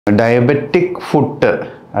Diabetic foot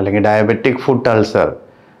അല്ലെങ്കിൽ diabetic foot ulcer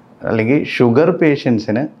അല്ലെങ്കിൽ sugar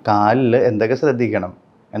പേഷ്യൻസിന് കാലിൽ എന്തൊക്കെ ശ്രദ്ധിക്കണം,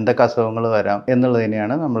 എന്തൊക്കെ അസുഖങ്ങൾ വരാം എന്നുള്ളത്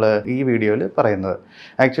തന്നെയാണ് നമ്മൾ ഈ വീഡിയോയിൽ പറയുന്നത്.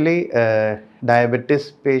 ആക്ച്വലി ഡയബറ്റിസ്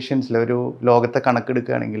പേഷ്യൻസിൽ ഒരു ലോകത്തെ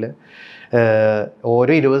കണക്കെടുക്കുകയാണെങ്കിൽ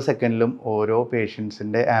ഓരോ 20 സെക്കൻഡിലും ഓരോ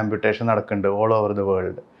പേഷ്യൻസിൻ്റെ ആംബ്യൂട്ടേഷൻ നടക്കുന്നുണ്ട് ഓൾ ഓവർ ദി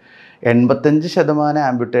വേൾഡ്. 85%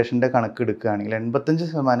 ആംബ്യൂട്ടേഷൻ്റെ കണക്കെടുക്കുകയാണെങ്കിൽ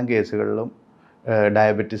 85% കേസുകളിലും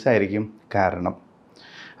ഡയബറ്റിസ് ആയിരിക്കും കാരണം.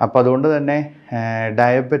 അപ്പോൾ അതുകൊണ്ട് തന്നെ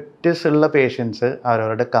ഡയബറ്റിസ് ഉള്ള പേഷ്യൻസ്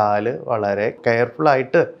അവരവരുടെ കാല് വളരെ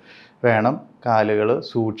കെയർഫുള്ളായിട്ട് വേണം കാലുകൾ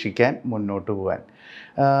സൂക്ഷിക്കാൻ, മുന്നോട്ട് പോകാൻ.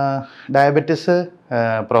 ഡയബറ്റിസ്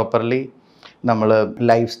പ്രോപ്പർലി നമ്മൾ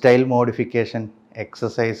ലൈഫ് സ്റ്റൈൽ മോഡിഫിക്കേഷൻ,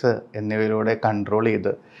 എക്സസൈസ് എന്നിവയിലൂടെ കൺട്രോൾ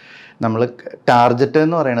ചെയ്ത് നമ്മൾ ടാർഗറ്റ്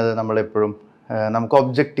എന്ന് പറയുന്നത് നമ്മളെപ്പോഴും നമുക്ക്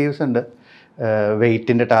ഒബ്ജക്റ്റീവ്സ് ഉണ്ട്.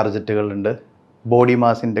 വെയ്റ്റിൻ്റെ ടാർഗറ്റുകളുണ്ട്, ബോഡി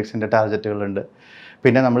മാസ് ഇൻഡെക്സിൻ്റെ ടാർഗറ്റുകളുണ്ട്,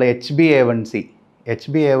 പിന്നെ നമ്മൾ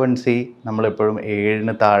HbA1c നമ്മളെപ്പോഴും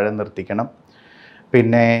 7 താഴെ നിർത്തിക്കണം.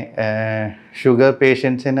 പിന്നെ ഷുഗർ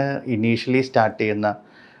പേഷ്യൻസിന് ഇനീഷ്യലി സ്റ്റാർട്ട് ചെയ്യുന്ന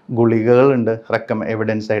ഗുളികകളുണ്ട്,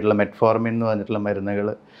 എവിഡൻസ് ആയിട്ടുള്ള മെറ്റ്ഫോർമിൻ എന്ന് പറഞ്ഞിട്ടുള്ള മരുന്നുകൾ.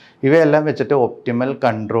 ഇവയെല്ലാം വെച്ചിട്ട് ഒപ്റ്റിമൽ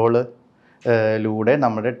കൺട്രോള് ലൂടെ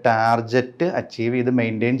നമ്മുടെ ടാർഗറ്റ് അച്ചീവ് ചെയ്ത്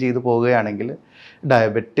മെയിൻറ്റെയിൻ ചെയ്ത് പോവുകയാണെങ്കിൽ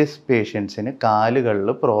ഡയബറ്റിസ് പേഷ്യൻസിന്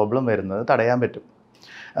കാലുകളിൽ പ്രോബ്ലം വരുന്നത് തടയാൻ പറ്റും.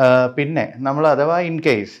 പിന്നെ നമ്മൾ അഥവാ ഇൻ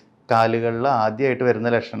കേസ് കാലുകളിൽ ആദ്യമായിട്ട് വരുന്ന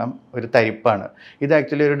ലക്ഷണം ഒരു തരിപ്പാണ്. ഇത്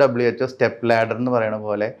ആക്ച്വലി ഒരു WHO സ്റ്റെപ്പ് ലാഡർ എന്ന് പറയുന്ന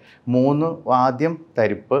പോലെ 3 ആദ്യം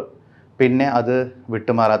തരിപ്പ്, പിന്നെ അത്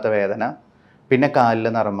വിട്ടുമാറാത്ത വേദന, പിന്നെ കാലിൽ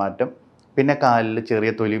നിറമാറ്റം, പിന്നെ കാലിൽ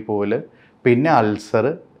ചെറിയ തൊലി പോല്, പിന്നെ അൾസർ,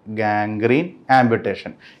 ഗാംഗ്രീൻ,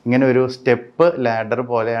 ആംബ്യൂട്ടേഷൻ. ഇങ്ങനെ ഒരു സ്റ്റെപ്പ് ലാഡർ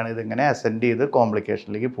പോലെയാണ് ഇതിങ്ങനെ അസെൻഡ് ചെയ്ത്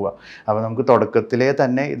കോംപ്ലിക്കേഷനിലേക്ക് പോവുക. അപ്പോൾ നമുക്ക് തുടക്കത്തിലേ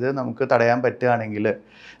തന്നെ ഇത് നമുക്ക് തടയാൻ പറ്റുകയാണെങ്കിൽ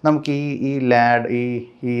നമുക്ക്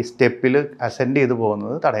ഈ സ്റ്റെപ്പിൽ അസെൻഡ് ചെയ്ത്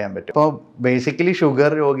പോകുന്നത് തടയാൻ പറ്റും. അപ്പോൾ ബേസിക്കലി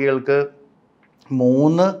ഷുഗർ രോഗികൾക്ക്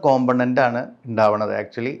 3 കോമ്പണൻ്റാണ് ഉണ്ടാവുന്നത്.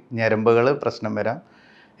 ആക്ച്വലി ഞരമ്പുകൾ പ്രശ്നം വരാം,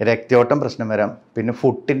 രക്തയോട്ടം പ്രശ്നം വരാം, പിന്നെ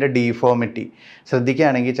ഫുട്ടിൻ്റെ ഡീഫോമിറ്റി.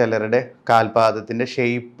 ശ്രദ്ധിക്കുകയാണെങ്കിൽ ചിലരുടെ കാൽപാദത്തിൻ്റെ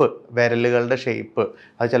ഷേപ്പ്, വിരലുകളുടെ ഷേപ്പ്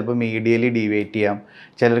അത് ചിലപ്പോൾ മീഡിയലി ഡീവേറ്റ് ചെയ്യാം.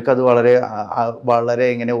 ചിലർക്ക് അത് വളരെ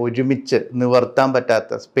ഇങ്ങനെ ഒരുമിച്ച് നിവർത്താൻ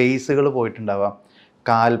പറ്റാത്ത സ്പേസുകൾ പോയിട്ടുണ്ടാവാം.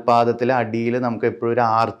 കാൽപാദത്തിലെ അടിയിൽ നമുക്ക് എപ്പോഴും ഒരു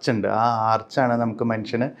ആർച്ചുണ്ട്. ആ ആർച്ചാണ് നമുക്ക്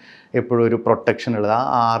മനുഷ്യന് എപ്പോഴും ഒരു പ്രൊട്ടക്ഷൻ ഉള്ളത്. ആ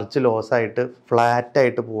ആർച്ച് ലോസായിട്ട്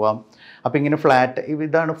ഫ്ലാറ്റായിട്ട് പോവാം. അപ്പോൾ ഇങ്ങനെ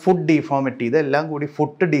ഇതാണ് ഫുഡ് ഡീഫോമിറ്റി. ഇതെല്ലാം കൂടി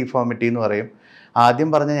ഫുട്ട് ഡീഫോമിറ്റി എന്ന് പറയും. ആദ്യം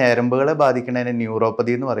പറഞ്ഞ ഞരമ്പുകളെ ബാധിക്കുന്നതിന്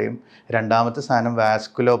ന്യൂറോപ്പതി എന്ന് പറയും. രണ്ടാമത്തെ സാധനം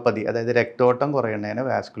വാസ്കുലോപ്പതി, അതായത് രക്തോട്ടം കുറയുന്നതിന്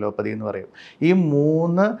വാസ്കുലോപ്പതി എന്ന് പറയും. ഈ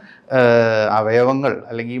 3 അവയവങ്ങൾ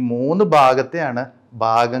അല്ലെങ്കിൽ ഈ 3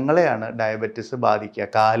 ഭാഗങ്ങളെയാണ് ഡയബറ്റിസ് ബാധിക്കുക.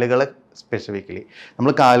 കാലുകളെ സ്പെസിഫിക്കലി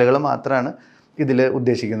നമ്മൾ കാലുകൾ മാത്രമാണ് ഇതിൽ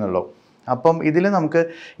ഉദ്ദേശിക്കുന്നുള്ളൂ. അപ്പം ഇതിൽ നമുക്ക്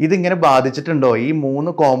ഇതിങ്ങനെ ബാധിച്ചിട്ടുണ്ടോ, ഈ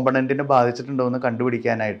 3 കോമ്പണൻറ്റിനെ ബാധിച്ചിട്ടുണ്ടോ എന്ന്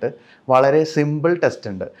കണ്ടുപിടിക്കാനായിട്ട് വളരെ സിമ്പിൾ ടെസ്റ്റ്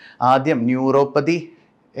ഉണ്ട്. ആദ്യം ന്യൂറോപ്പതി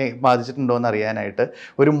ബാധിച്ചിട്ടുണ്ടോ എന്ന് അറിയാനായിട്ട്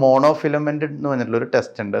ഒരു മോണോഫിലമെൻ്റ് എന്ന് പറഞ്ഞിട്ടുള്ള ഒരു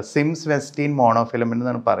ടെസ്റ്റ് ഉണ്ട്. സിംസ്-വെസ്റ്റീൻ മോണോഫിലമെൻ്റ്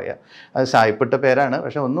എന്നാണ് പറയുക. അത് സായിപ്പിട്ട പേരാണ്,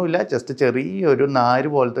 പക്ഷേ ഒന്നുമില്ല, ജസ്റ്റ് ചെറിയൊരു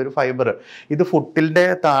നാര് പോലത്തെ ഒരു ഫൈബർ. ഇത് ഫുട്ടിൻ്റെ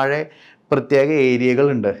താഴെ പ്രത്യേക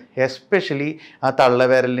ഏരിയകളുണ്ട്. എസ്പെഷ്യലി ആ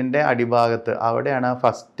തള്ളവിരലിൻ്റെ അടിഭാഗത്ത്, അവിടെയാണ് ആ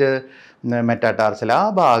ഫസ്റ്റ് മെറ്റാടാർസൽ, ആ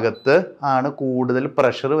ഭാഗത്ത് ആണ് കൂടുതൽ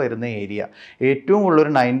പ്രഷർ വരുന്ന ഏരിയ. ഏറ്റവും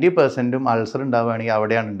കൂടുതലൊരു 90% അൾസർ ഉണ്ടാവുകയാണെങ്കിൽ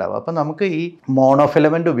അവിടെയാണ് ഉണ്ടാവുക. അപ്പോൾ നമുക്ക് ഈ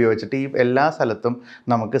മോണോഫിലമെൻ്റ് ഉപയോഗിച്ചിട്ട് ഈ എല്ലാ സ്ഥലത്തും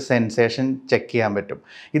നമുക്ക് സെൻസേഷൻ ചെക്ക് ചെയ്യാൻ പറ്റും.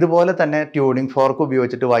 ഇതുപോലെ തന്നെ ട്യൂണിംഗ് ഫോർക്ക്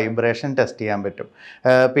ഉപയോഗിച്ചിട്ട് വൈബ്രേഷൻ ടെസ്റ്റ് ചെയ്യാൻ പറ്റും.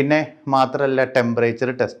 പിന്നെ മാത്രമല്ല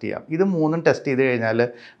ടെമ്പറേച്ചർ ടെസ്റ്റ് ചെയ്യാം. ഇത് 3 ടെസ്റ്റ് ചെയ്ത് കഴിഞ്ഞാൽ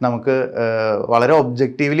നമുക്ക് വളരെ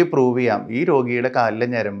ഒബ്ജക്റ്റീവ്ലി പ്രൂവ് ചെയ്യാം ഈ രോഗിയുടെ കാലിലെ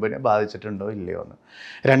ഞരമ്പിനെ ബാധിച്ചിട്ടുണ്ടോ ഇല്ലയോ എന്ന്.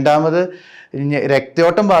 രണ്ടാമത്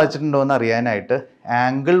രക്തയോട്ടം ബാധിച്ചിട്ടുണ്ടോ എന്ന് അറിയാനായിട്ട്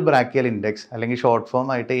ആംഗിൾ ബ്രാക്കിയൽ ഇൻഡെക്സ് അല്ലെങ്കിൽ ഷോർട്ട് ഫോം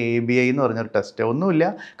ആയിട്ട് ABI എന്ന് പറഞ്ഞൊരു ടെസ്റ്റ്. ഒന്നുമില്ല,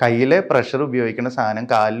 കയ്യിലെ പ്രഷർ ഉപയോഗിക്കുന്ന സാധനം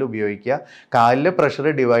കാലിൽ ഉപയോഗിക്കുക. കാലിലെ പ്രഷർ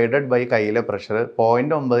ഡിവൈഡഡ് ബൈ കയ്യിലെ പ്രഷർ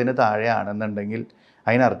 0.9 താഴെ ആണെന്നുണ്ടെങ്കിൽ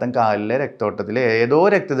അതിനർത്ഥം കാലിലെ രക്തോട്ടത്തിൽ ഏതോ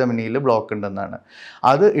രക്തധമനിയിൽ ബ്ലോക്ക് ഉണ്ടെന്നാണ്.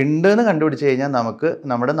 അത് ഉണ്ടെന്ന് കണ്ടുപിടിച്ച് കഴിഞ്ഞാൽ നമുക്ക്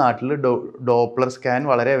നമ്മുടെ നാട്ടിൽ ഡോപ്ലർ സ്കാൻ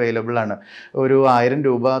വളരെ അവൈലബിൾ ആണ്. ഒരു 1000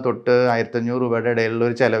 രൂപ തൊട്ട് 1500 രൂപയുടെ ഇടയിലുള്ള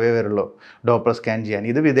ഒരു ചിലവേ വരുള്ളൂ ഡോപ്ലർ സ്കാൻ ചെയ്യാൻ.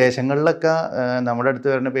 ഇത് വിദേശങ്ങളിലൊക്കെ നമ്മുടെ അടുത്ത്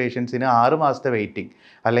വരുന്ന പേഷ്യൻസിന് 6 മാസത്തെ വെയിറ്റിംഗ്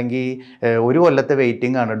അല്ലെങ്കിൽ 1 കൊല്ലത്തെ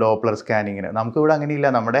വെയിറ്റിംഗ് ആണ് ഡോപ്ലർ സ്കാനിങ്ങിന്. നമുക്കിവിടെ അങ്ങനെയില്ല.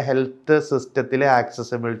 നമ്മുടെ ഹെൽത്ത് സിസ്റ്റത്തിലെ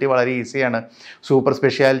ആക്സസിബിലിറ്റി വളരെ ഈസിയാണ്. സൂപ്പർ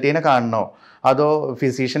സ്പെഷ്യാലിറ്റീനെ കാണണോ അതോ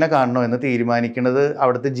ഫിസിഷ്യനെ കാണണോ എന്ന് തീരുമാനിക്കുന്നത്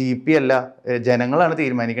അവിടുത്തെ GP അല്ല, ജനങ്ങളാണ്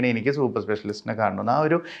തീരുമാനിക്കുന്നത്. എനിക്ക് സൂപ്പർ സ്പെഷ്യലിസ്റ്റിനെ കാണണമെന്ന്. ആ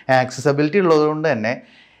ഒരു ആക്സസിബിലിറ്റി ഉള്ളതുകൊണ്ട് തന്നെ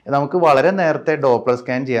നമുക്ക് വളരെ നേരത്തെ ഡോപ്ലർ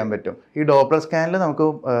സ്കാൻ ചെയ്യാൻ പറ്റും. ഈ ഡോപ്ലർ സ്കാനിൽ നമുക്ക്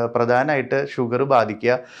പ്രധാനമായിട്ട് ഷുഗർ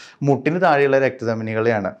ബാധിക്കുക മുട്ടിന് താഴെയുള്ള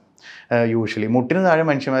രക്തധമനികളെയാണ്. യൂഷ്വലി. മുട്ടിന് താഴെ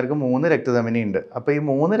മനുഷ്യന്മാർക്ക് 3 രക്തധമനി ഉണ്ട്. അപ്പോൾ ഈ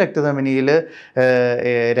 3 രക്തധമനിയിൽ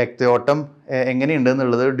രക്തയോട്ടം എങ്ങനെയുണ്ട്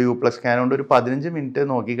എന്നുള്ളത് ഡ്യൂപ്ലക്സ് സ്കാൻ കൊണ്ട് ഒരു 15 മിനിറ്റ്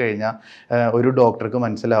നോക്കിക്കഴിഞ്ഞാൽ ഒരു ഡോക്ടർക്ക്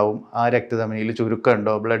മനസ്സിലാവും ആ രക്തധമനിയിൽ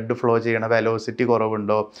ചുരുക്കമുണ്ടോ, ബ്ലഡ് ഫ്ലോ ചെയ്യണ വെലോസിറ്റി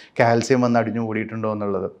കുറവുണ്ടോ, കാൽസ്യം വന്ന് അടിഞ്ഞു കൂടിയിട്ടുണ്ടോ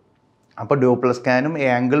എന്നുള്ളത്. അപ്പോൾ ഡ്യൂപ്ലക്സ് സ്കാനും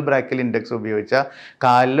ആംഗിൾ ബ്രാക്കൽ ഇൻഡെക്സ് ഉപയോഗിച്ചാൽ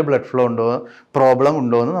കാലിൽ ബ്ലഡ് ഫ്ലോ ഉണ്ടോ, പ്രോബ്ലം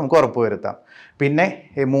ഉണ്ടോ എന്ന് നമുക്ക് ഉറപ്പ് വരുത്താം. പിന്നെ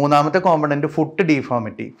മൂന്നാമത്തെ കോമ്പണൻറ്റ് ഫുട്ട്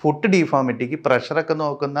ഡീഫോമിറ്റി. ഫുട്ട് ഡീഫോമിറ്റിക്ക് പ്രഷറൊക്കെ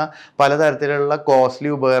നോക്കുന്ന പലതരത്തിലുള്ള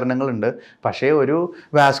കോസ്റ്റ്ലി ഉപകരണങ്ങളുണ്ട്. പക്ഷേ ഒരു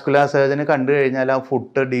വാസ്കുലർ സർജന് കണ്ടു കഴിഞ്ഞാൽ ആ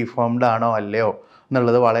ഫുട്ട് ഡീഫോംഡ് ആണോ അല്ലയോ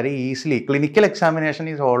എന്നുള്ളത് വളരെ easily, clinical examination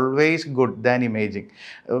is always good than imaging.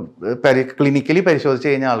 Clinically പരിശോധിച്ച്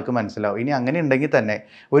കഴിഞ്ഞാൽ ആൾക്ക് മനസ്സിലാവും. ഇനി അങ്ങനെ ഉണ്ടെങ്കിൽ തന്നെ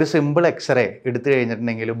ഒരു സിമ്പിൾ എക്സ്റേ എടുത്തു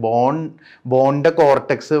കഴിഞ്ഞിട്ടുണ്ടെങ്കിൽ ബോണിൻ്റെ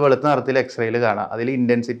കോർട്ടെക്സ് വെളുത്ത നിറത്തിൽ എക്സ്റേയിൽ കാണാം. അതിൽ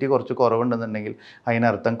ഇൻറ്റൻസിറ്റി കുറച്ച് കുറവുണ്ടെന്നുണ്ടെങ്കിൽ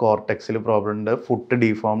അതിനർത്ഥം കോർട്ടെക്സിൽ പ്രോബ്ലം ഉണ്ട്, ഫുട്ട്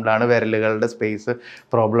ഡീഫോംഡ് ആണ്, വിരലുകളുടെ സ്പേസ്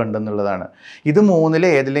പ്രോബ്ലം ഉണ്ടെന്നുള്ളതാണ്. ഇത് മൂന്നിൽ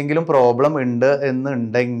ഏതിലെങ്കിലും പ്രോബ്ലം ഉണ്ട്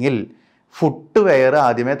എന്നുണ്ടെങ്കിൽ ഫുട്ട് വെയർ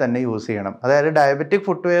ആദ്യമേ തന്നെ യൂസ് ചെയ്യണം. അതായത് ഡയബറ്റിക്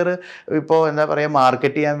ഫുട്ട് വെയർ ഇപ്പോൾ എന്താ പറയുക,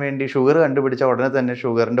 മാർക്കറ്റ് ചെയ്യാൻ വേണ്ടി ഷുഗർ കണ്ടുപിടിച്ച ഉടനെ തന്നെ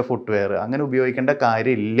ഷുഗറിൻ്റെ ഫുട്ട് വെയർ അങ്ങനെ ഉപയോഗിക്കേണ്ട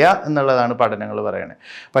കാര്യമില്ല എന്നുള്ളതാണ് പഠനങ്ങൾ പറയുന്നത്.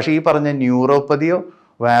 പക്ഷേ ഈ പറഞ്ഞ ന്യൂറോപ്പതിയോ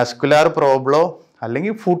വാസ്കുലാർ പ്രോബ്ലോ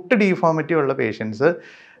അല്ലെങ്കിൽ ഫുട്ട് ഡീഫോമിറ്റി ഉള്ള പേഷ്യൻസ്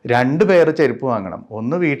 2 പെയർ ചെരുപ്പ് വാങ്ങണം.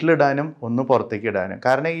 ഒന്ന് വീട്ടിലിടാനും ഒന്ന് പുറത്തേക്ക് ഇടാനും.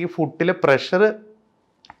 കാരണം ഈ ഫുട്ടിലെ പ്രഷർ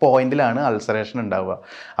പോയിന്റിലാണ് അൾസറേഷൻ ഉണ്ടാവുക.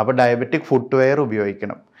 അപ്പോൾ ഡയബറ്റിക് ഫുട്ട് വെയർ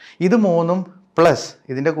ഉപയോഗിക്കണം. ഇത് മൂന്നും പ്ലസ്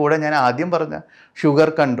ഇതിൻ്റെ കൂടെ ഞാൻ ആദ്യം പറഞ്ഞ ഷുഗർ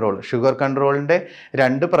കൺട്രോളിൻ്റെ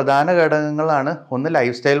 2 പ്രധാന ഘടകങ്ങളാണ്. ഒന്ന്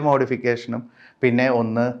ലൈഫ് സ്റ്റൈൽ മോഡിഫിക്കേഷനും പിന്നെ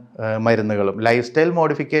ഒന്ന് മരുന്നുകളും. ലൈഫ് സ്റ്റൈൽ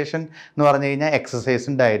മോഡിഫിക്കേഷൻ എന്ന് പറഞ്ഞു കഴിഞ്ഞാൽ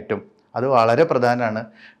എക്സസൈസും ഡയറ്റും, അത് വളരെ പ്രധാനമാണ്.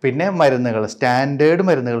 പിന്നെ മരുന്നുകൾ, സ്റ്റാൻഡേർഡ്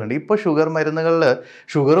മരുന്നുകളുണ്ട്. ഇപ്പോൾ ഷുഗർ മരുന്നുകളിൽ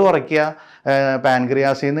ഷുഗർ കുറയ്ക്കുക,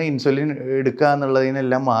 പാൻക്രിയാസിൽ നിന്ന് ഇൻസുലിൻ എടുക്കുക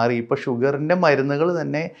എന്നുള്ളതിനെല്ലാം മാറി ഇപ്പോൾ ഷുഗറിൻ്റെ മരുന്നുകൾ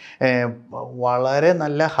തന്നെ വളരെ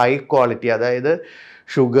നല്ല ഹൈ ക്വാളിറ്റി, അതായത്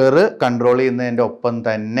ഷുഗർ കൺട്രോൾ ചെയ്യുന്നതിൻ്റെ ഒപ്പം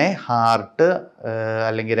തന്നെ ഹാർട്ട്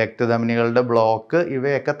അല്ലെങ്കിൽ രക്തധമനികളുടെ ബ്ലോക്ക്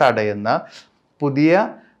ഇവയൊക്കെ തടയുന്ന പുതിയ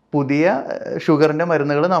ഷുഗറിൻ്റെ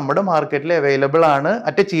മരുന്നുകൾ നമ്മുടെ മാർക്കറ്റിൽ അവൈലബിൾ ആണ്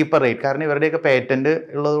അറ്റ് എ ചീപ്പർ റേറ്റ്. കാരണം ഇവരുടെയൊക്കെ പേറ്റൻറ്റ്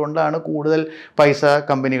ഉള്ളത് കൊണ്ടാണ് കൂടുതൽ പൈസ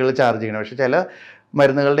കമ്പനികൾ ചാർജ് ചെയ്യുന്നത്. പക്ഷേ ചില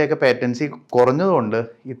മരുന്നുകളുടെയൊക്കെ പേറ്റൻസി കുറഞ്ഞതുകൊണ്ട്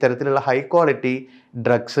ഇത്തരത്തിലുള്ള ഹൈ ക്വാളിറ്റി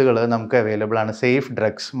ഡ്രഗ്സുകൾ നമുക്ക് അവൈലബിൾ ആണ്. Safe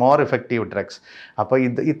drugs, more effective drugs. അപ്പോൾ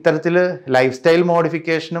ഇത്തരത്തിൽ ലൈഫ് സ്റ്റൈൽ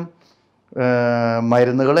മോഡിഫിക്കേഷനും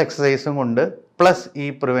മരുന്നുകൾ എക്സസൈസും കൊണ്ട് പ്ലസ് ഈ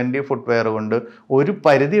പ്രിവെൻറ്റീവ് ഫുഡ് വെയർ കൊണ്ട് ഒരു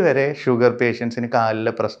പരിധി വരെ ഷുഗർ പേഷ്യൻസിന്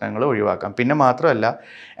കാലിലെ പ്രശ്നങ്ങൾ ഒഴിവാക്കാം. പിന്നെ മാത്രമല്ല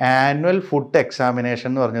ആനുവൽ ഫുഡ് എക്സാമിനേഷൻ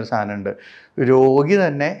എന്ന് പറഞ്ഞൊരു സാധനമുണ്ട്. രോഗി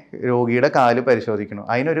തന്നെ രോഗിയുടെ കാല് പരിശോധിക്കണം.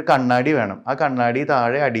 അതിനൊരു കണ്ണാടി വേണം. ആ കണ്ണാടി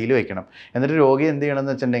താഴെ അടിയിൽ വെക്കണം. എന്നിട്ട് രോഗി എന്ത്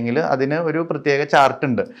ചെയ്യണമെന്ന് വെച്ചിട്ടുണ്ടെങ്കിൽ അതിന് ഒരു പ്രത്യേക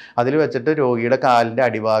ചാർട്ടുണ്ട്. അതിൽ വെച്ചിട്ട് രോഗിയുടെ കാലിൻ്റെ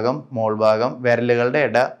അടിഭാഗം, മോൾഭാഗം, വിരലുകളുടെ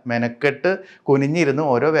ഇട മെനക്കെട്ട് കുനിഞ്ഞിരുന്ന്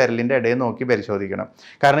ഓരോ വിരലിൻ്റെ ഇടയിൽ നോക്കി പരിശോധിക്കണം.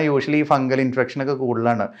 കാരണം യൂഷ്വലി ഈ ഫംഗൽ ഇൻഫെക്ഷനൊക്കെ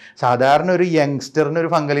കൂടുതലാണ്. സാധാരണ ഒരു യങ്സ്റ്ററിന്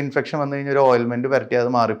ഒരു ഫംഗൽ ഇൻഫെക്ഷൻ വന്നു കഴിഞ്ഞാൽ ഒരു ഓയിൽമെൻറ്റ് പരട്ടി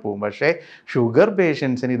അത് മാറിപ്പോവും. പക്ഷേ ഷുഗർ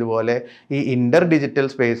പേഷ്യൻസിന് ഇതുപോലെ ഈ ഇൻ്റർ ഡിജിറ്റൽ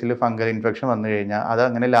സ്പേസിൽ ഫംഗൽ ഇൻഫെക്ഷൻ വന്നു കഴിഞ്ഞാൽ അത്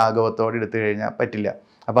അങ്ങനെ ലാഘവത്തോടെ എടുത്തു കഴിഞ്ഞാൽ പറ്റില്ല.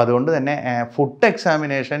 അപ്പോൾ അതുകൊണ്ട് തന്നെ ഫുഡ്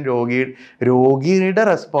എക്സാമിനേഷൻ രോഗിയുടെ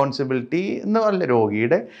റെസ്പോൺസിബിലിറ്റി എന്ന് പറഞ്ഞാൽ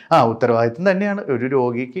രോഗിയുടെ ഉത്തരവാദിത്വം തന്നെയാണ്. ഒരു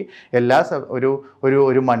രോഗിക്ക് എല്ലാ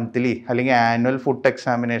ഒരു മന്ത്ലി അല്ലെങ്കിൽ ആനുവൽ ഫുഡ്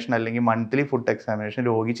എക്സാമിനേഷൻ അല്ലെങ്കിൽ മന്ത്ലി ഫുഡ് എക്സാമിനേഷൻ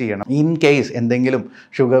രോഗി ചെയ്യണം. ഇൻ കേസ് എന്തെങ്കിലും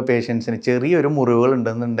ഷുഗർ പേഷ്യൻസിന് ചെറിയൊരു മുറിവുകൾ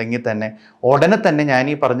ഉണ്ടെന്നുണ്ടെങ്കിൽ തന്നെ ഉടനെ തന്നെ ഞാൻ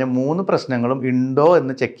ഈ പറഞ്ഞ 3 പ്രശ്നങ്ങളും ഉണ്ടോ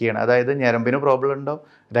എന്ന് ചെക്ക് ചെയ്യണം. അതായത് ഞരമ്പിന് പ്രോബ്ലം ഉണ്ടോ,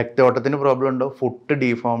 രക്തയോട്ടത്തിന് പ്രോബ്ലം ഉണ്ടോ, ഫുട്ട്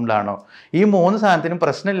ഡീഫോംഡ് ആണോ. ഈ 3 സാധനത്തിനും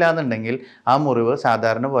പ്രശ്നമില്ല എന്നുണ്ടെങ്കിൽ ആ മുറിവ്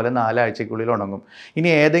സാധാരണ പോലെ 4 ആഴ്ചയ്ക്കുള്ളിൽ ഉണങ്ങും. ഇനി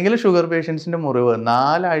ഏതെങ്കിലും ഷുഗർ പേഷ്യൻസിൻ്റെ മുറിവ്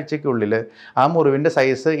 4 ആഴ്ചയ്ക്കുള്ളിൽ ആ മുറിവിൻ്റെ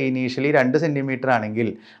സൈസ് ഇനീഷ്യലി 2 സെൻറ്റിമീറ്റർ ആണെങ്കിൽ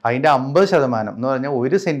അതിൻ്റെ 50% എന്ന് പറഞ്ഞാൽ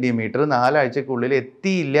 1 സെൻറ്റിമീറ്റർ 4 ആഴ്ചയ്ക്കുള്ളിൽ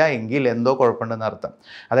എത്തിയില്ല എങ്കിൽ എന്തോ കുഴപ്പമുണ്ടെന്ന് അർത്ഥം.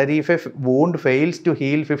 അതായത് ഈ wound fails to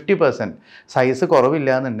heal 50%, size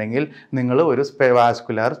കുറവില്ല എന്നുണ്ടെങ്കിൽ നിങ്ങൾ ഒരു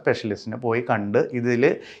വാസ്കുലാർ സ്പെഷ്യലിസ്റ്റിനെ പോയി കണ്ട് ഇതിൽ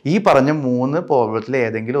ഈ പറഞ്ഞ 3 പ്രോബ്ലത്തിൽ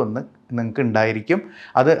ഏതെങ്കിലും ഒന്ന് നിങ്ങൾക്ക് ഉണ്ടായിരിക്കും.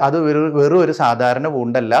 അത് വെറും ഒരു സാധാരണ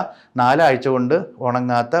വൂണ്ടല്ല, 4 ആഴ്ച കൊണ്ട്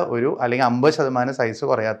ഉണങ്ങാത്ത അല്ലെങ്കിൽ 50% സൈസ്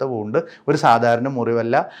കുറയാത്ത വൂണ്ട് ഒരു സാധാരണ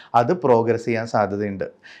മുറിവല്ല. അത് പ്രോഗ്രസ് ചെയ്യാൻ സാധ്യതയുണ്ട്.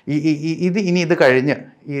 ഇത് കഴിഞ്ഞ്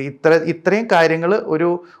ഇത്രയും കാര്യങ്ങൾ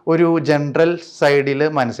ഒരു ജനറൽ സൈഡിൽ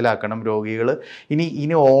മനസ്സിലാക്കണം രോഗികൾ.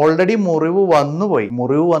 ഇനി ഓൾറെഡി മുറിവ്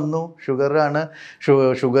വന്നു,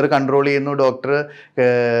 ഷുഗർ കൺട്രോൾ ചെയ്യുന്നു, ഡോക്ടർ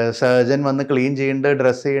സർജൻ വന്ന് ക്ലീൻ ചെയ്യുന്നുണ്ട്,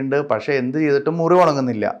 ഡ്രസ്സ് ചെയ്യുന്നുണ്ട്, പക്ഷേ എന്ത് ചെയ്തിട്ടും മുറിവ്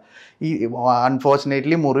ഉണങ്ങുന്നില്ല.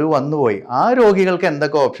 അൺഫോർച്ചുനേറ്റ്ലി മുറിവ് വന്നുപോയി. ആ രോഗികൾക്ക്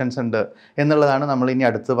എന്തൊക്കെ ഓപ്ഷൻസ് ഉണ്ട് എന്നുള്ളതാണ് നമ്മൾ ഇനി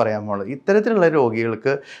അടുത്ത് പറയാൻ പോകുന്നത്. ഇത്തരത്തിലുള്ള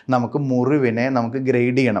രോഗികൾക്ക് നമുക്ക് മുറിവിനെ നമുക്ക്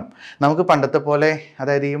ഗ്രേഡ് ചെയ്യണം. നമുക്ക് പണ്ടത്തെ പോലെ,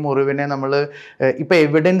 അതായത് ഈ മുറിവിനെ നമ്മൾ ഇപ്പോൾ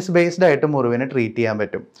എവിഡൻസ് ബേസ്ഡ് ആയിട്ട് മുറിവിനെ ട്രീറ്റ് ചെയ്യാൻ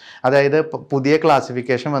പറ്റും. അതായത് പുതിയ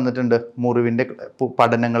ക്ലാസിഫിക്കേഷൻ വന്നിട്ടുണ്ട് മുറിവിൻ്റെ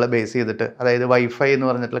പഠനങ്ങളെ ബേസ് ചെയ്തിട്ട്. അതായത് വൈഫൈ എന്ന്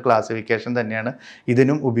പറഞ്ഞിട്ടുള്ള ക്ലാസിഫിക്കേഷൻ തന്നെയാണ്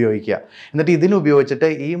ഇതിനും ഉപയോഗിക്കുക. എന്നിട്ട് ഇതിനുപയോഗിച്ചിട്ട്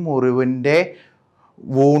ഈ മുറിവിൻ്റെ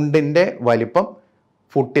വൂണ്ടിൻ്റെ വലിപ്പം,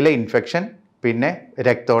 ഫുട്ടിലെ ഇൻഫെക്ഷൻ, പിന്നെ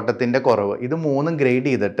രക്തോട്ടത്തിൻ്റെ കുറവ്, ഇത് മൂന്നും ഗ്രേഡ്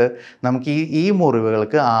ചെയ്തിട്ട് നമുക്ക് ഈ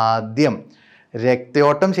മുറിവുകൾക്ക് ആദ്യം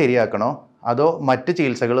രക്തയോട്ടം ശരിയാക്കണോ അതോ മറ്റ്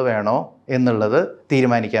ചികിത്സകൾ വേണോ എന്നുള്ളത്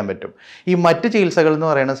തീരുമാനിക്കാൻ പറ്റും. ഈ മറ്റ് ചികിത്സകൾ എന്ന്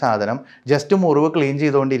പറയുന്ന സാധനം ജസ്റ്റ് മുറിവ് ക്ലീൻ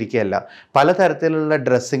ചെയ്തുകൊണ്ടിരിക്കുകയല്ല. പലതരത്തിലുള്ള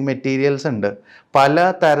ഡ്രസ്സിങ് മെറ്റീരിയൽസ് ഉണ്ട്, പല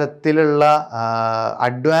തരത്തിലുള്ള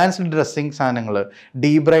അഡ്വാൻസ്ഡ് ഡ്രസ്സിങ് സാധനങ്ങൾ,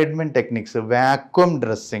 ഡീബ്രൈഡ്മെൻറ്റ് ടെക്നിക്സ്, വാക്വം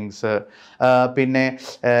ഡ്രസ്സിങ്സ്, പിന്നെ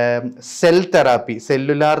സെൽ തെറാപ്പി,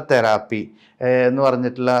 സെല്ലുലാർ തെറാപ്പി എന്ന്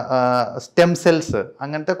പറഞ്ഞിട്ടുള്ള സ്റ്റെം സെൽസ്,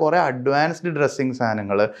 അങ്ങനത്തെ കുറേ അഡ്വാൻസ്ഡ് ഡ്രസ്സിങ്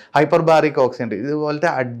സാധനങ്ങൾ, ഹൈപ്പർബാറിക് ഓക്സിജൻ, ഇതുപോലത്തെ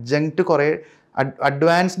അഡ്ജങ്ക്റ്റ് കുറേ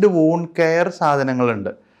അഡ്വാൻസ്ഡ് വൂണ്ട് കെയർ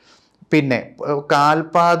സാധനങ്ങളുണ്ട്. പിന്നെ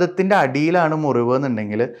കാൽപാദത്തിൻ്റെ അടിയിലാണ് മുറിവ്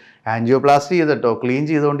എന്നുണ്ടെങ്കിൽ ആൻജിയോപ്ലാസ്റ്റി ചെയ്തിട്ടോ ക്ലീൻ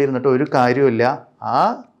ചെയ്തുകൊണ്ടിരുന്നിട്ടോ ഒരു കാര്യമില്ല. ആ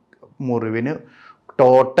മുറിവിന്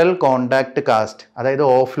ടോട്ടൽ കോണ്ടാക്ട് കാസ്റ്റ്, അതായത്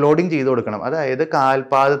ഓഫ് ലോഡിങ് ചെയ്ത് കൊടുക്കണം. അതായത്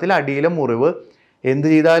കാൽപാദത്തിൽ അടിയിലെ മുറിവ് എന്ത്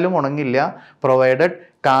ചെയ്താലും ഉണങ്ങില്ല, പ്രൊവൈഡഡ്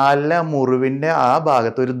കാലിലെ മുറിവിൻ്റെ ആ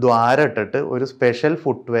ഭാഗത്ത് ഒരു ദ്വാരം ഇട്ടിട്ട് ഒരു സ്പെഷ്യൽ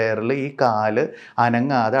ഫുട്വെയറിൽ ഈ കാല്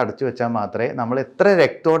അനങ്ങാതെ അടച്ചു വെച്ചാൽ മാത്രമേ നമ്മൾ എത്ര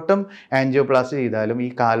രക്തോട്ടം ആൻജിയോപ്ലാസ്റ്റി ചെയ്താലും ഈ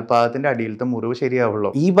കാൽപാദത്തിൻ്റെ അടിയിലത്തെ മുറിവ്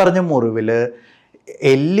ശരിയാവുള്ളൂ. ഈ പറഞ്ഞ മുറിവിൽ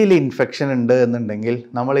എല്ലിൽ ഇൻഫെക്ഷൻ ഉണ്ട് എന്നുണ്ടെങ്കിൽ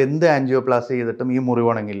നമ്മൾ എന്ത് ആൻജിയോപ്ലാസ്റ്റി ചെയ്തിട്ടും ഈ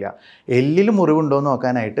മുറിവ് ഉണങ്ങില്ല. എല്ലിൽ മുറിവുണ്ടോ എന്ന്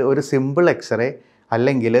നോക്കാനായിട്ട് ഒരു സിമ്പിൾ എക്സ്റേ,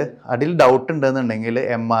 അല്ലെങ്കിൽ അതിൽ ഡൗട്ട് ഉണ്ടെന്നുണ്ടെങ്കിൽ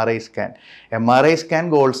MRI scan. MRI scan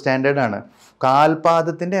gold സ്റ്റാൻഡേർഡാണ്.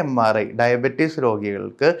 കാൽപാദത്തിൻ്റെ MRI, diabetes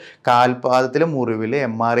രോഗികൾക്ക് കാൽപാദത്തിലെ മുറിവിൽ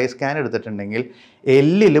MRI സ്കാൻ എടുത്തിട്ടുണ്ടെങ്കിൽ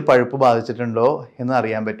എല്ലിൽ പഴുപ്പ് ബാധിച്ചിട്ടുണ്ടോ എന്ന്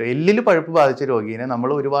അറിയാൻ പറ്റും. എല്ലിൽ പഴുപ്പ് ബാധിച്ച രോഗീനെ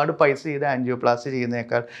നമ്മൾ ഒരുപാട് പൈസ ചെയ്ത് ആൻജിയോപ്ലാസ്റ്റി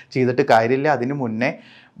ചെയ്യുന്നതിനേക്കാൾ ചെയ്തിട്ട് കാര്യമില്ല. അതിന് മുന്നേ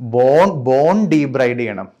ബോൺ ഡീബ്രൈഡ്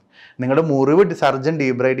ചെയ്യണം. നിങ്ങളുടെ മുറിവ് സർജൻ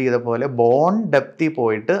ഡീബ്രൈഡ് ചെയ്ത പോലെ ബോൺ ഡെപ്തി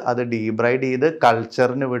പോയിട്ട് അത് ഡീബ്രൈഡ് ചെയ്ത്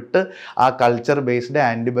കൾച്ചറിന് വിട്ട് ആ കൾച്ചർ ബേസ്ഡ്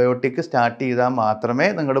ആൻറ്റിബയോട്ടിക് സ്റ്റാർട്ട് ചെയ്താൽ മാത്രമേ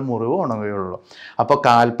നിങ്ങളുടെ മുറിവ് ഉണങ്ങുകയുള്ളൂ. അപ്പോൾ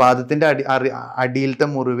കാൽപാദത്തിൻ്റെ അടിയിലത്തെ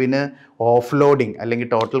മുറിവിന് ഓഫ് ലോഡിങ് അല്ലെങ്കിൽ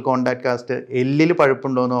ടോട്ടൽ കോണ്ടാക്ട് കാസ്റ്റ്, എല്ലിൽ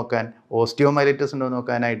പഴുപ്പുണ്ടോ എന്ന് നോക്കാൻ, ഓസ്റ്റിയോമൈലിറ്റിസ് ഉണ്ടോ എന്ന്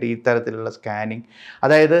നോക്കാനായിട്ട് ഈ തരത്തിലുള്ള സ്കാനിങ്.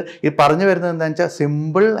 അതായത് ഈ പറഞ്ഞു വരുന്നത് എന്താണെന്ന് വെച്ചാൽ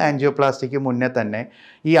സിമ്പിൾ ആൻജിയോപ്ലാസ്റ്റിക്ക് മുന്നേ തന്നെ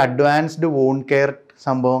ഈ അഡ്വാൻസ്ഡ് വൂണ്ട് കെയർ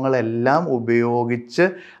സംഭവങ്ങളെല്ലാം ഉപയോഗിച്ച്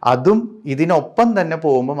അതും ഇതിനൊപ്പം തന്നെ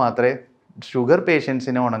പോകുമ്പോൾ മാത്രമേ ഷുഗർ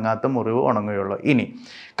പേഷ്യൻസിന് ഉണങ്ങാത്ത മുറിവ് ഉണങ്ങുകയുള്ളൂ. ഇനി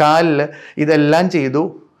കാലിൽ ഇതെല്ലാം ചെയ്തു,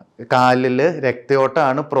 കാലിൽ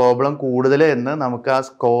രക്തയോട്ടമാണ് പ്രോബ്ലം കൂടുതൽ എന്ന് നമുക്ക് ആ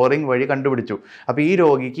സ്കോറിങ് വഴി കണ്ടുപിടിച്ചു. അപ്പോൾ ഈ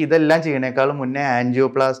രോഗിക്ക് ഇതെല്ലാം ചെയ്യണേക്കാളും മുന്നേ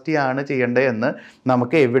ആൻജിയോപ്ലാസ്റ്റി ആണ് ചെയ്യേണ്ടത് എന്ന്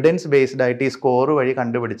നമുക്ക് എവിഡൻസ് ബേസ്ഡ് ആയിട്ട് ഈ സ്കോർ വഴി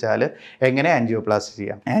കണ്ടുപിടിച്ചാൽ എങ്ങനെ ആൻജിയോപ്ലാസ്റ്റി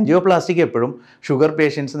ചെയ്യാം. ആൻജിയോപ്ലാസ്റ്റിക്ക് എപ്പോഴും ഷുഗർ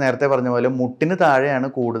പേഷ്യൻസ് നേരത്തെ പറഞ്ഞ പോലെ മുട്ടിന് താഴെയാണ്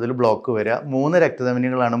കൂടുതൽ ബ്ലോക്ക് വരിക. 3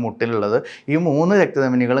 രക്തധമനികളാണ് മുട്ടിലുള്ളത്. ഈ 3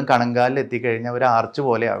 രക്തധമനികളും കണങ്കാലിൽ എത്തിക്കഴിഞ്ഞാൽ ഒരു ആർച്ച്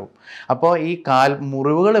പോലെ ആകും. അപ്പോൾ ഈ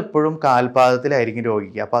മുറിവുകൾ എപ്പോഴും കാൽപാദത്തിലായിരിക്കും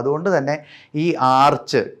രോഗിക്ക്. അപ്പോൾ അതുകൊണ്ട് തന്നെ ഈ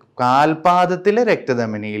ആർച്ച്, കാൽപാദത്തിലെ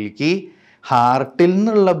രക്തധമനിയിലേക്ക് ഹാർട്ടിൽ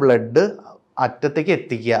നിന്നുള്ള ബ്ലഡ് അറ്റത്തേക്ക്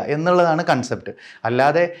എത്തിക്കുക എന്നുള്ളതാണ് കൺസെപ്റ്റ്.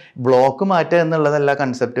 അല്ലാതെ ബ്ലോക്ക് മാറ്റുക എന്നുള്ളതല്ല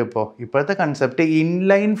കൺസെപ്റ്റ്. ഇപ്പോഴത്തെ കൺസെപ്റ്റ്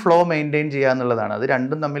ഇൻലൈൻ ഫ്ലോ മെയിൻറ്റെയിൻ ചെയ്യുക എന്നുള്ളതാണ്. അത്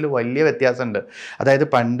രണ്ടും തമ്മിൽ വലിയ വ്യത്യാസമുണ്ട്. അതായത്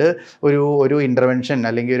പണ്ട് ഒരു ഇൻ്റർവെൻഷൻ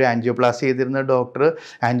അല്ലെങ്കിൽ ഒരു ആൻജിയോപ്ലാസ്റ്റി ചെയ്തിരുന്ന ഡോക്ടർ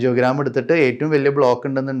ആൻജിയോഗ്രാം എടുത്തിട്ട് ഏറ്റവും വലിയ ബ്ലോക്ക്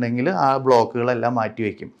ഉണ്ടെന്നുണ്ടെങ്കിൽ ആ ബ്ലോക്കുകളെല്ലാം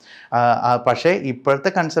മാറ്റിവെക്കും. പക്ഷേ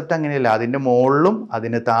ഇപ്പോഴത്തെ കൺസെപ്റ്റ് അങ്ങനെയല്ല. അതിൻ്റെ മുകളിലും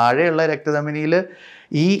അതിന് താഴെയുള്ള രക്തധമനിയിൽ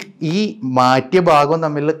ഈ മാറ്റിയ ഭാഗം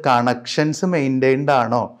തമ്മിൽ കണക്ഷൻസ് മെയിൻറ്റെയിൻഡ്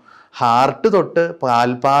ആണോ, ഹാർട്ട് തൊട്ട്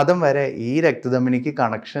കാൽപാദം വരെ ഈ രക്തധമനിക്ക്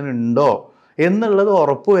കണക്ഷൻ ഉണ്ടോ എന്നുള്ളത്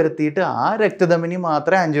ഉറപ്പ് വരുത്തിയിട്ട് ആ രക്തധമനി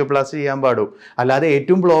മാത്രമേ ആൻജിയോപ്ലാസ്റ്റി ചെയ്യാൻ പാടൂ. അല്ലാതെ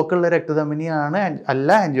ഏറ്റവും ബ്ലോക്കുള്ള രക്തധമനിയാണ്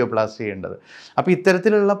അല്ല ആൻജിയോപ്ലാസ്റ്റി ചെയ്യേണ്ടത്. അപ്പോൾ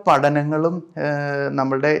ഇത്തരത്തിലുള്ള പഠനങ്ങളും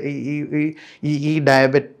നമ്മളുടെ ഈ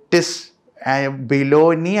ഡയബറ്റിസ് ബിലോ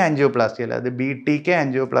നീ ആൻജിയോപ്ലാസ്റ്റി അല്ല, അത് BTK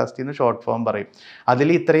ആൻജിയോപ്ലാസ്റ്റി എന്ന് ഷോർട്ട് ഫോം പറയും. അതിൽ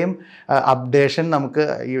ഇത്രയും അപ്ഡേഷൻ നമുക്ക്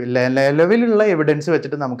നിലവിലുള്ള എവിഡൻസ്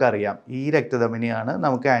വെച്ചിട്ട് നമുക്കറിയാം ഈ രക്തധമനിയാണ്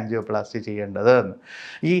നമുക്ക് ആൻജിയോപ്ലാസ്റ്റി ചെയ്യേണ്ടത് എന്ന്.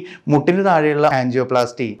 ഈ മുട്ടിന് താഴെയുള്ള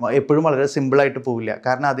ആൻജിയോപ്ലാസ്റ്റി എപ്പോഴും വളരെ സിമ്പിളായിട്ട് പോവില്ല.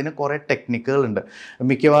 കാരണം അതിന് കുറേ ടെക്നിക്കുകളുണ്ട്.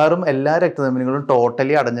 മിക്കവാറും എല്ലാ രക്തധമനികളും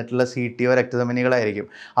ടോട്ടലി അടഞ്ഞിട്ടുള്ള CTO രക്തധമനികളായിരിക്കും.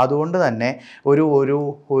 അതുകൊണ്ട് തന്നെ ഒരു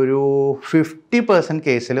 50%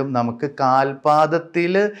 കേസിലും നമുക്ക്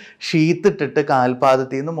കാൽപാദത്തിൽ ഷീത്ത് പുറത്തിട്ടിട്ട്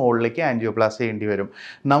കാൽപാദത്തിൽ നിന്ന് മുകളിലേക്ക് ആൻജിയോപ്ലാസ്റ്റി ചെയ്യേണ്ടി വരും.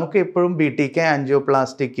 നമുക്ക് എപ്പോഴും BTK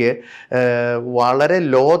ആൻജിയോപ്ലാസ്റ്റിക്ക് വളരെ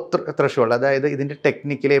ലോ ത്രഷോൾഡ്, അതായത് ഇതിൻ്റെ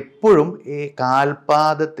ടെക്നിക്കിൽ എപ്പോഴും ഈ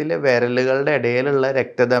കാൽപാദത്തിലെ വിരലുകളുടെ ഇടയിലുള്ള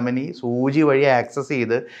രക്തധമനി സൂചി വഴി ആക്സസ്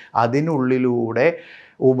ചെയ്ത് അതിനുള്ളിലൂടെ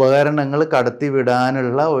ഉപകരണങ്ങൾ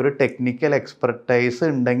കടത്തിവിടാനുള്ള ഒരു ടെക്നിക്കൽ എക്സ്പെർട്ടൈസ്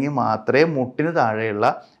ഉണ്ടെങ്കിൽ മാത്രമേ മുട്ടിന് താഴെയുള്ള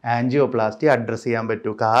ആൻജിയോപ്ലാസ്റ്റി അഡ്രസ്സ് ചെയ്യാൻ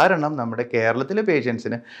പറ്റൂ. കാരണം നമ്മുടെ കേരളത്തിലെ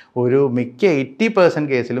പേഷ്യൻസിന് ഒരു മിക്ക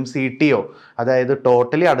 80% കേസിലും CTO, അതായത്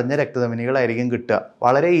ടോട്ടലി അടഞ്ഞ രക്തധമനികളായിരിക്കും കിട്ടുക.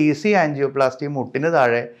 വളരെ ഈസി ആൻജിയോപ്ലാസ്റ്റി മുട്ടിന്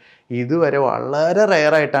താഴെ ഇതുവരെ വളരെ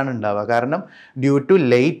റെയറായിട്ടാണ് ഉണ്ടാവുക, കാരണം due to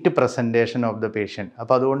late presentation of the patient.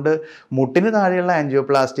 അപ്പോൾ അതുകൊണ്ട് മുട്ടിന് താഴെയുള്ള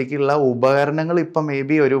ആൻജിയോപ്ലാസ്റ്റിക്കുള്ള ഉപകരണങ്ങൾ ഇപ്പം മേ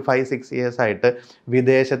ബി ഒരു 5-6 years ആയിട്ട്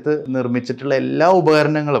വിദേശത്ത് നിർമ്മിച്ചിട്ടുള്ള എല്ലാ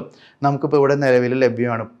ഉപകരണങ്ങളും നമുക്കിപ്പോൾ ഇവിടെ നിലവിൽ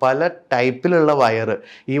ലഭ്യമാണ്. പല ടൈപ്പിലുള്ള വയറ്,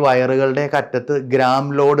 ഈ വയറുകളുടെയൊക്കെ അറ്റത്ത് ഗ്രാം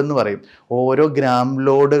ലോഡ് എന്ന് പറയും. ഓരോ ഗ്രാം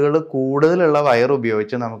ലോഡുകൾ കൂടുതലുള്ള വയർ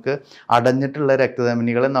ഉപയോഗിച്ച് നമുക്ക് അടഞ്ഞിട്ടുള്ള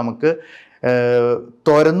രക്തധമനികളെ നമുക്ക്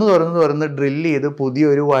തുറന്ന് ഡ്രില്ല് ചെയ്ത്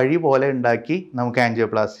പുതിയൊരു വഴി പോലെ ഉണ്ടാക്കി നമുക്ക്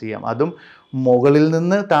ആൻജിയോപ്ലാസ്റ്റി ചെയ്യാം. അതും മുകളിൽ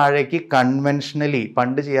നിന്ന് താഴേക്ക് കൺവെൻഷനലി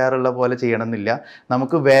പണ്ട് ചെയ്യാറുള്ള പോലെ ചെയ്യണമെന്നില്ല.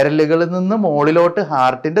 നമുക്ക് വിരലുകളിൽ നിന്ന് മുകളിലോട്ട്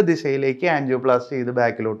ഹാർട്ടിൻ്റെ ദിശയിലേക്ക് ആൻജിയോപ്ലാസ്റ്റി ചെയ്ത്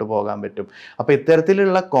ബാക്കിലോട്ട് പോകാൻ പറ്റും. അപ്പോൾ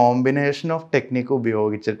ഇത്തരത്തിലുള്ള കോമ്പിനേഷൻ ഓഫ് ടെക്നിക്ക്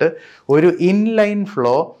ഉപയോഗിച്ചിട്ട് ഒരു ഇൻലൈൻ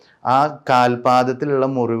ഫ്ലോ ആ കാൽപാദത്തിലുള്ള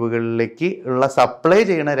മുറിവുകളിലേക്ക് ഉള്ള സപ്ലൈ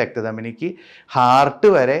ചെയ്യുന്ന രക്തധമനിക്ക്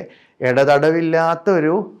ഹാർട്ട് വരെ ഇടതടവില്ലാത്ത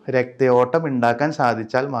ഒരു രക്തയോട്ടം ഉണ്ടാക്കാൻ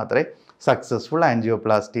സാധിച്ചാൽ മാത്രമേ സക്സസ്ഫുൾ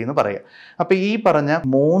ആൻജിയോപ്ലാസ്റ്റി എന്ന് പറയാം. അപ്പോൾ ഈ പറഞ്ഞ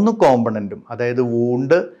 3 കോമ്പണൻറ്റും, അതായത്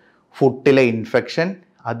വൂണ്ട്, ഫുട്ടിലെ ഇൻഫെക്ഷൻ,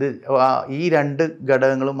 അത് ഈ 2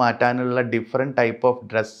 ഘടകങ്ങളും മാറ്റാനുള്ള ഡിഫറെൻറ്റ് ടൈപ്പ് ഓഫ്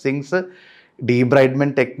ഡ്രസ്സിങ്സ്,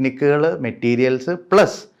 ഡീബ്രൈഡ്മെൻറ്റ് ടെക്നിക്കുകൾ, മെറ്റീരിയൽസ്,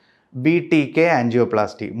 പ്ലസ് BTK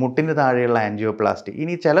ആൻജിയോപ്ലാസ്റ്റി, മുട്ടിന് താഴെയുള്ള ആൻജിയോപ്ലാസ്റ്റി.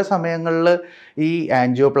 ഇനി ചില സമയങ്ങളിൽ ഈ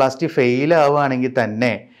ആൻജിയോപ്ലാസ്റ്റി ഫെയിൽ ആവുകയാണെങ്കിൽ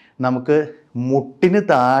തന്നെ നമുക്ക് മുട്ടിന്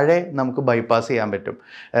താഴെ നമുക്ക് ബൈപ്പാസ് ചെയ്യാൻ പറ്റും.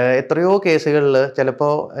 എത്രയോ കേസുകളിൽ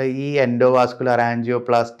ചിലപ്പോൾ ഈ എൻഡോവാസ്കുലർ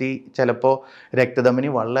ആൻജിയോപ്ലാസ്റ്റി ചിലപ്പോൾ രക്തധമനി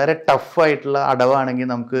വളരെ ടഫായിട്ടുള്ള അടവാണെങ്കിൽ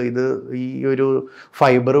നമുക്ക് ഈ ഒരു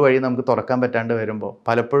ഫൈബർ വഴി നമുക്ക് തുറക്കാൻ പറ്റാണ്ട് വരുമ്പോൾ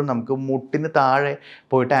പലപ്പോഴും നമുക്ക് മുട്ടിന് താഴെ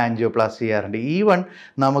പോയിട്ട് ആൻജിയോപ്ലാസ്റ്റി ചെയ്യാറുണ്ട്. ഈവൺ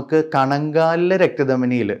നമുക്ക് കണങ്കാലിലെ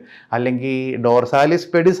രക്തധമനിയിൽ അല്ലെങ്കിൽ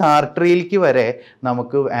ഡോർസാലിസ് പെഡിസ് ആർട്ടറിയിലേക്ക് വരെ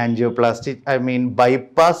നമുക്ക് ആൻജിയോപ്ലാസ്റ്റി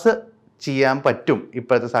ബൈപ്പാസ് ചെയ്യാൻ പറ്റും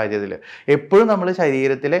ഇപ്പോഴത്തെ സാഹചര്യത്തിൽ. എപ്പോഴും നമ്മൾ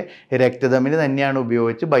ശരീരത്തിലെ രക്തധമനി തന്നെയാണ്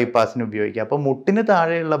ഉപയോഗിച്ച് ബൈപ്പാസിന് ഉപയോഗിക്കുക. അപ്പോൾ മുട്ടിന്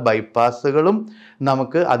താഴെയുള്ള ബൈപ്പാസുകളും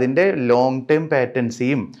നമുക്ക് അതിൻ്റെ ലോങ് ടേം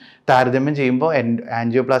പാറ്റൻസിയും താരതമ്യം ചെയ്യുമ്പോൾ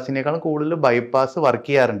ആൻജിയോപ്ലാസ്റ്റിനേക്കാളും കൂടുതൽ ബൈപ്പാസ് വർക്ക്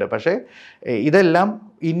ചെയ്യാറുണ്ട്. പക്ഷേ ഇതെല്ലാം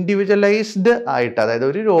ഇൻഡിവിജ്വലൈസ്ഡ് ആയിട്ട്, അതായത്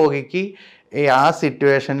ഒരു രോഗിക്ക് ആ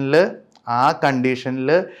സിറ്റുവേഷനിൽ ആ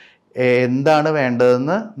കണ്ടീഷനിൽ എന്താണ്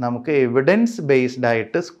വേണ്ടതെന്ന് നമുക്ക് എവിഡൻസ് ബേസ്ഡ്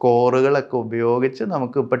ആയിട്ട് സ്കോറുകളൊക്കെ ഉപയോഗിച്ച്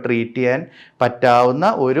നമുക്ക് ഇപ്പോൾ ട്രീറ്റ് ചെയ്യാൻ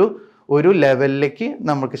പറ്റാവുന്ന ഒരു ലെവലിലേക്ക്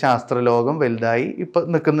നമുക്ക് ശാസ്ത്രലോകം വലുതായി ഇപ്പോൾ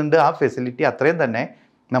നിൽക്കുന്നുണ്ട്. ആ ഫെസിലിറ്റി അത്രയും തന്നെ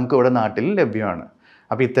നമുക്കിവിടെ നാട്ടിൽ ലഭ്യമാണ്.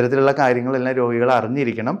 അപ്പോൾ ഇത്തരത്തിലുള്ള കാര്യങ്ങളെല്ലാം രോഗികൾ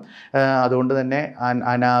അറിഞ്ഞിരിക്കണം. അതുകൊണ്ട് തന്നെ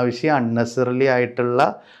അനാവശ്യ അൺനെസറലി ആയിട്ടുള്ള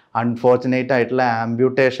അൺഫോർച്ചുനേറ്റ് ആയിട്ടുള്ള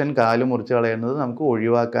ആംബ്യൂട്ടേഷൻ, കാല് മുറിച്ച് കളയുന്നത് നമുക്ക്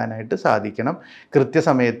ഒഴിവാക്കാനായിട്ട് സാധിക്കണം.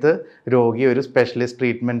 കൃത്യസമയത്ത് രോഗി ഒരു സ്പെഷ്യലിസ്റ്റ്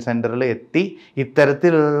ട്രീറ്റ്മെൻറ്റ് സെൻറ്ററിൽ എത്തി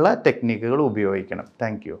ഇത്തരത്തിലുള്ള ടെക്നിക്കുകൾ ഉപയോഗിക്കണം.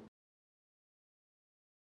 Thank you.